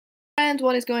friends,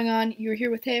 what is going on? You're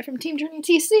here with Taya from Team Journey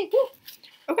TC. Woo.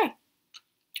 Okay.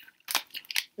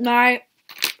 My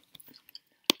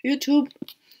YouTube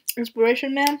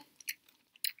inspiration man.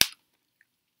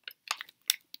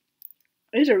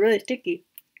 These are really sticky.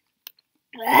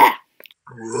 Ah.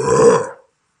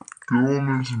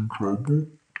 Dylan is in trouble.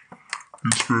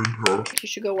 He's fantastic. You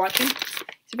should go watch him.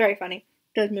 He's very funny.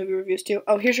 Does movie reviews too.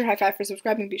 Oh, here's your high five for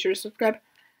subscribing. Be sure to subscribe.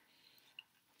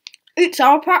 8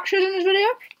 Sour Patches in this video.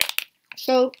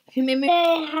 So he made me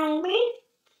hungry.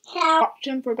 Watched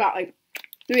him for about like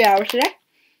 3 hours today.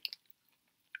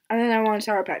 And then I wanted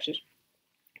Sour Patches.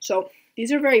 So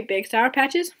these are very big Sour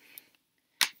Patches,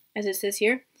 as it says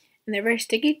here. And they're very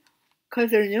sticky because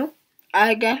they're new,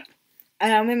 I guess.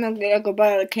 And I'm gonna go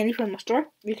buy a candy from the store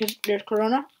because there's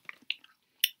Corona.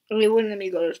 And they wouldn't let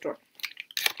me go to the store.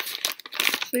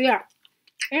 So yeah.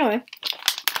 Anyway.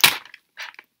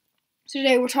 So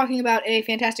today we're talking about a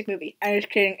fantastic movie. I'm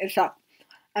just kidding, it sucked.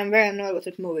 I'm very annoyed with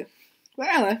this movie. But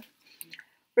anyway,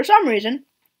 for some reason,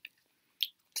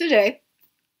 today,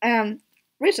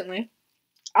 recently,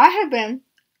 I have been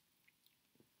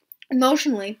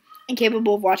emotionally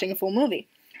incapable of watching a full movie.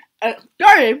 It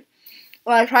started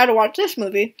when I tried to watch this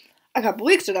movie a couple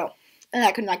weeks ago, and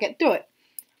I could not get through it.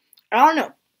 I don't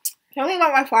know. Something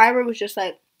about my fiber was just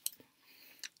like,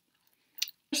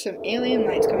 there's some alien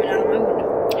lights coming out of my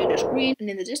window. They're just green and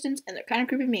in the distance, and they're kind of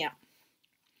creeping me out.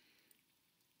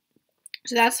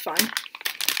 So that's fun.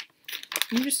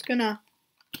 I'm just gonna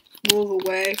move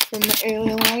away from the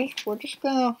alien lights. We're just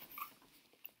gonna...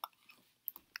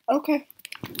 Okay.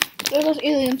 There's those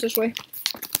aliens this way.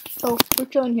 So, we're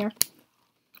chilling here.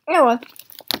 Anyway,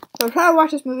 so I tried to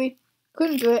watch this movie.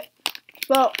 Couldn't do it.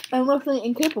 Felt emotionally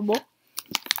incapable.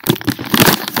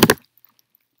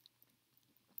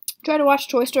 Tried to watch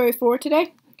Toy Story 4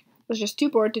 today. Was just too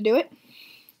bored to do it.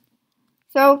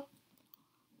 So,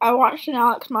 I watched an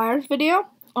Alex Myers video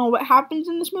on what happens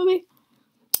in this movie.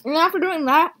 And after doing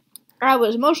that, I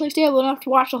was emotionally stable enough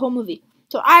to watch the whole movie.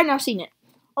 So, I have now seen it.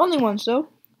 Only once, though.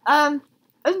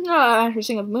 It's not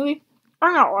interesting of a movie.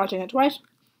 I'm not watching it twice.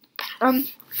 The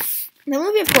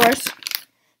movie, of course,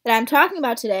 that I'm talking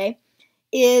about today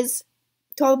is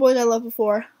To All the Boys I Loved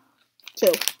Before 2.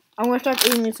 I'm going to start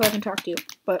eating these so I can talk to you.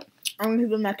 But I'm going to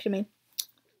keep them next to me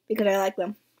because I like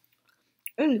them.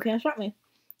 And you can't stop me.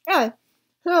 Anyway,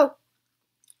 so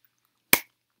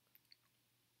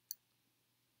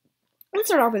let's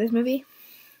start off with this movie.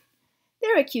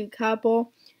 They're a cute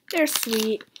couple. They're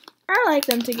sweet. I like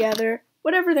them together.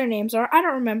 Whatever their names are. I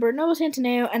don't remember. Noah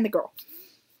Centineo and the girl.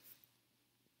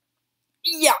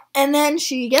 Yeah. And then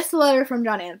she gets the letter from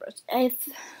John Ambrose.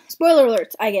 Spoiler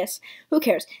alerts, I guess. Who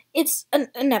cares? It's a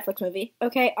Netflix movie,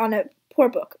 okay? On a poor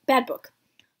book. Bad book.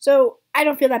 So, I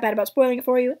don't feel that bad about spoiling it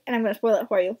for you, and I'm going to spoil it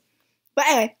for you. But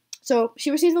anyway, so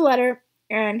she receives the letter,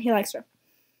 and he likes her.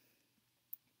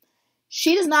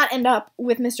 She does not end up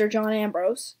with Mr. John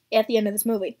Ambrose at the end of this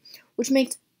movie, which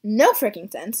makes no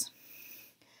freaking sense.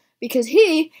 Because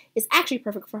he is actually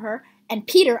perfect for her, and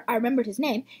Peter, I remembered his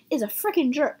name, is a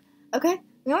freaking jerk, okay?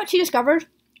 You know what she discovered?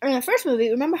 In the first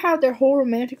movie, remember how their whole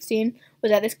romantic scene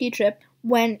was at the ski trip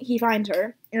when he finds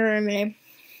her?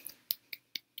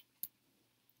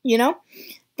 You know?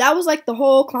 That was like the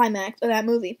whole climax of that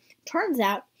movie. Turns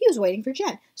out, he was waiting for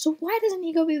Jen. So why doesn't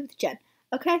he go be with Jen?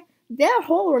 Okay? Their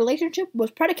whole relationship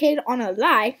was predicated on a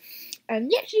lie,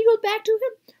 and yet she goes back to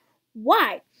him?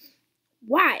 Why?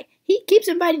 Why? He keeps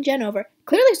inviting Jen over,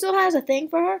 clearly still has a thing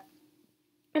for her,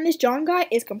 and this John guy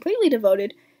is completely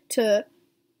devoted to...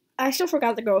 I still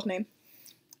forgot the girl's name.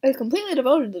 Is completely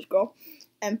devoted to this girl,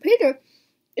 and Peter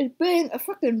is being a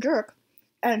freaking jerk,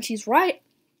 and she's right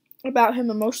about him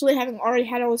emotionally having already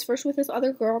had all his first with this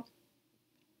other girl,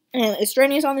 and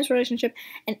extraneous on this relationship,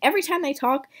 and every time they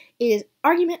talk is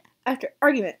argument after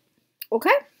argument,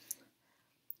 okay?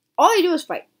 All they do is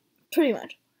fight, pretty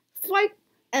much. Fight,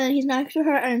 and then he's next to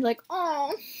her, and he's like,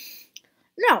 oh,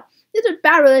 no, it's a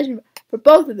bad relationship for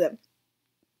both of them.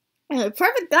 And the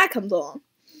perfect guy comes along,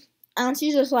 and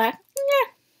she's just like,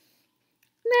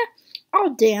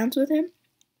 I'll dance with him.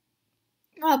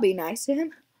 I'll be nice to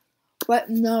him. But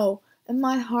no, in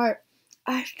my heart,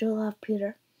 I still love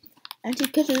Peter. And she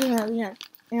kisses him at the end.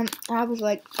 And I was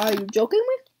like, are you joking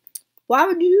me? Why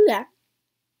would you do that?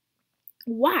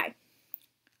 Why?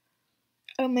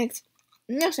 It makes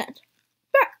no sense.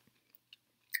 But,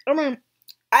 I mean,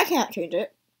 I can't change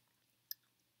it.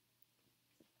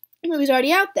 The movie's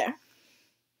already out there.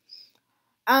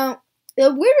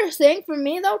 The weirdest thing for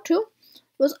me, though, too,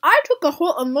 was I took a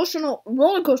whole emotional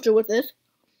roller coaster with this.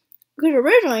 Because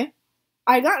originally,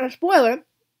 I got a spoiler,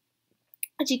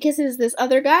 and she kisses this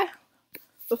other guy.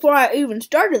 before I even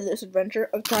started this adventure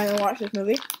of trying to watch this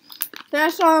movie. Then I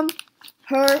saw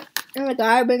her and the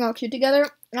guy being all cute together,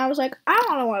 and I was like, I don't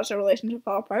want to watch their relationship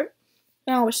fall apart.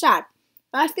 And I was sad.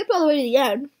 But I skipped all the way to the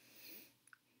end.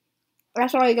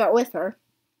 That's all I got with her.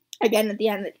 Again, at the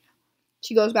end,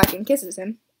 she goes back and kisses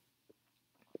him,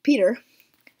 Peter.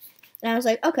 And I was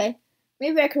like, okay,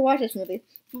 maybe I could watch this movie.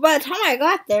 But by the time I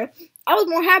got there, I was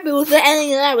more happy with the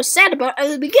ending than I was sad about at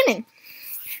the beginning.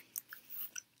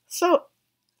 So,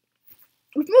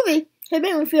 this movie had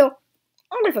made me feel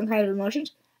all different kinds of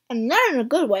emotions, and not in a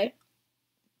good way.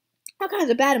 All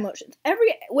kinds of bad emotions.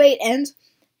 Every way it ends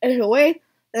is a way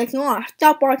that makes me want to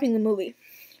stop watching the movie.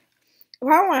 If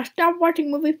I want to stop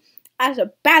watching the movie, that's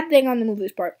a bad thing on the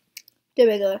movie's part.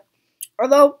 Typically.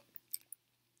 Although,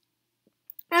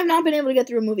 I have not been able to get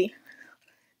through a movie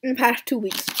in the past 2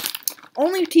 weeks.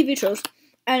 Only TV shows.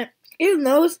 And even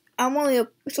those, I'm only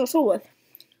so with.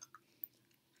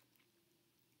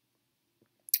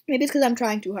 Maybe it's because I'm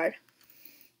trying too hard.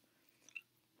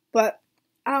 But,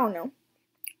 I don't know.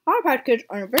 Sour Patch Kids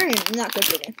are very not good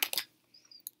for me.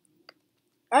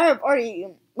 I have already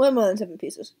eaten way more than 7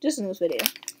 pieces, just in this video.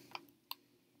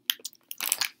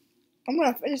 I'm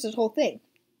gonna finish this whole thing.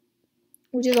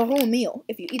 Which is a whole meal,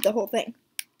 if you eat the whole thing.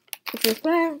 Which is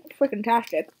freaking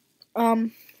tastic. I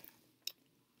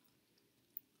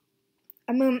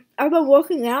mean, I've been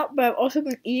working out, but I've also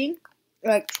been eating,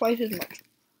 like, twice as much.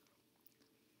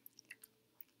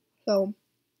 So,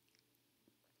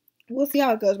 we'll see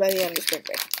how it goes by the end of spring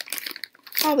break.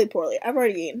 Probably poorly. I've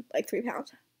already gained, like, 3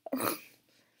 pounds.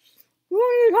 We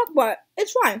won't even talk about it.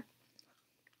 It's fine.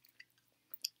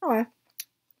 Alright.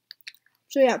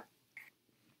 So, yeah.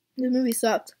 This movie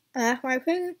sucked. And that's my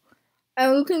opinion.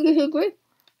 And you can disagree.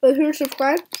 But if you're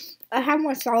subscribed, I have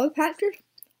more Solid Patches.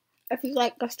 If you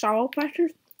like the Solid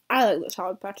Patches, I like the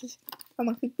Solid Patches. I'm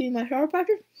going to keep eating my Solid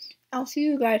Patches. I'll see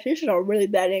you guys. This is a really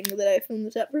bad angle that I filmed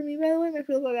this up for me, by the way. I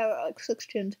feel like I got like 6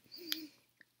 chins.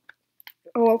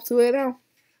 Oh, I'll see you now.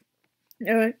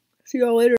 Alright. See y'all later.